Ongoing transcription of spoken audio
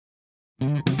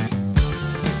Thank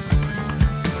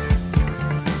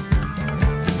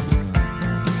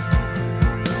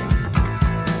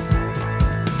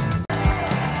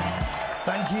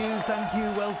you,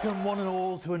 welcome one and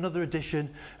all to another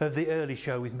edition of The Early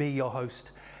Show with me, your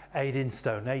host, Aidan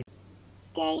Stone.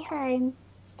 Stay home,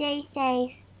 stay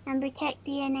safe and protect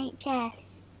the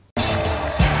NHS.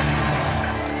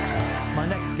 My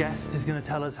next guest is going to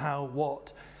tell us how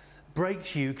what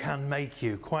breaks you can make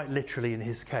you, quite literally in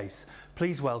his case.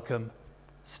 Please welcome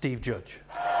Steve Judge.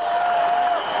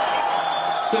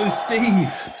 So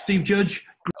Steve Judge.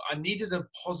 I needed a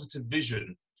positive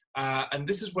vision. And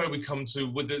this is where we come to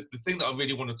with the thing that I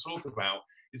really want to talk about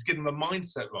is getting the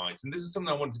mindset right. And this is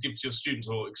something I want to give to your students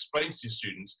or explain to your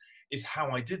students is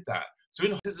how I did that. So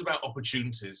this is about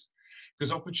opportunities,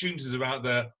 because opportunities are out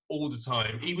there all the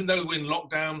time. Even though we're in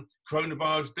lockdown,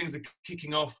 coronavirus, things are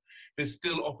kicking off, there's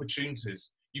still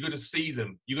opportunities. You got to see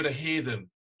them, you got to hear them,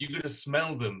 you got to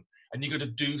smell them, and you got to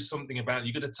do something about it.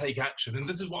 You got to take action. And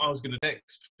this is what I was going to,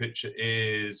 next picture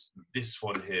is this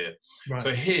one here. Right.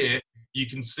 So here you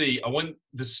can see, I want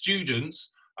the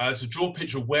students to draw a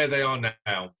picture of where they are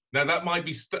now. Now that might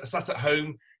be sat at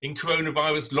home in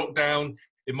coronavirus lockdown.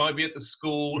 It might be at the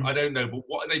school, I don't know, but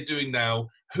what are they doing now?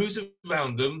 Who's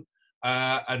around them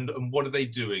and what are they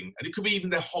doing? And it could be even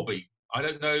their hobby. I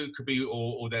don't know, it could be,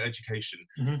 or their education.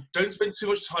 Don't spend too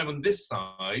much time on this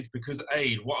side because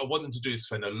what I want them to do is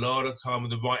spend a lot of time on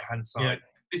the right-hand side. Yeah.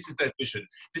 This is their vision.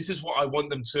 This is what I want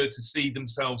them to see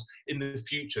themselves in the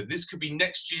future. This could be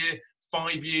next year,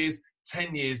 5 years,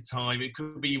 10 years time. It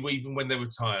could be even when they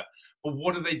retire. But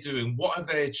what are they doing? What have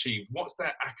they achieved? What's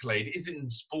their accolade? Is it in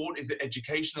sport? Is it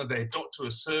education? Are they a doctor,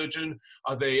 a surgeon?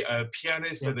 Are they a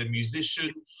pianist? Are they a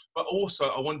musician? But also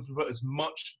I want to put as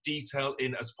much detail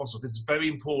in as possible. This is very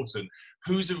important.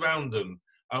 Who's around them?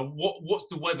 What's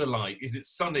the weather like? Is it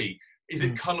sunny? Is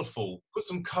it colourful? Put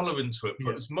some colour into it.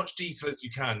 Put as much detail as you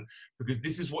can, because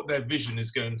this is what their vision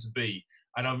is going to be.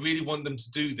 And I really want them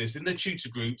to do this in their tutor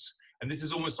groups. And this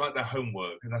is almost like their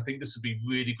homework. And I think this would be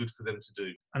really good for them to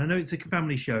do. And I know it's a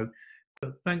family show,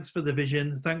 but thanks for the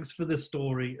vision. Thanks for the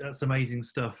story. That's amazing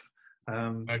stuff.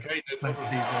 Okay, no problem.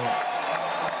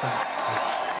 Thanks.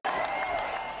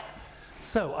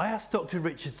 So I asked Dr.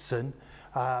 Richardson,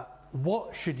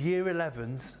 what should Year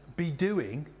 11s be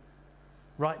doing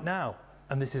right now?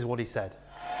 And this is what he said.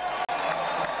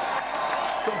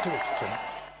 Dr. Richardson,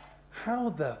 how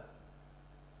the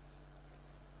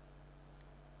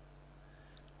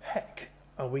heck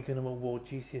are we going to award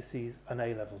GCSEs and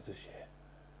A Levels this year?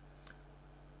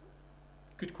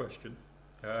 Good question.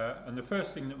 And the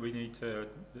first thing that we need to,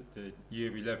 that the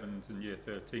Year 11s and Year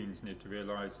 13s need to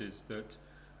realise is that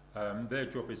their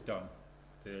job is done.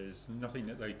 There's nothing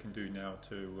that they can do now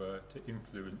to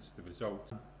influence the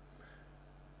result.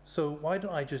 So why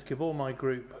don't I just give all my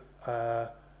group the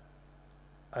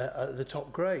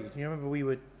top grade? You remember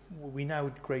we now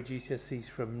would grade GCSEs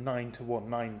from 9 to 1,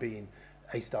 9 being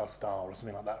A star or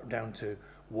something like that, down to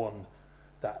 1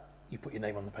 that you put your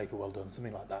name on the paper, well done,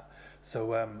 something like that.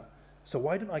 So so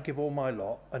why don't I give all my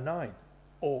lot a 9?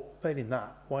 Or failing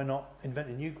that, why not invent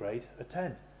a new grade, a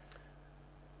 10?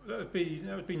 That would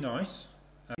be nice.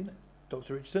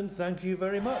 Dr. Richardson, thank you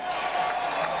very much.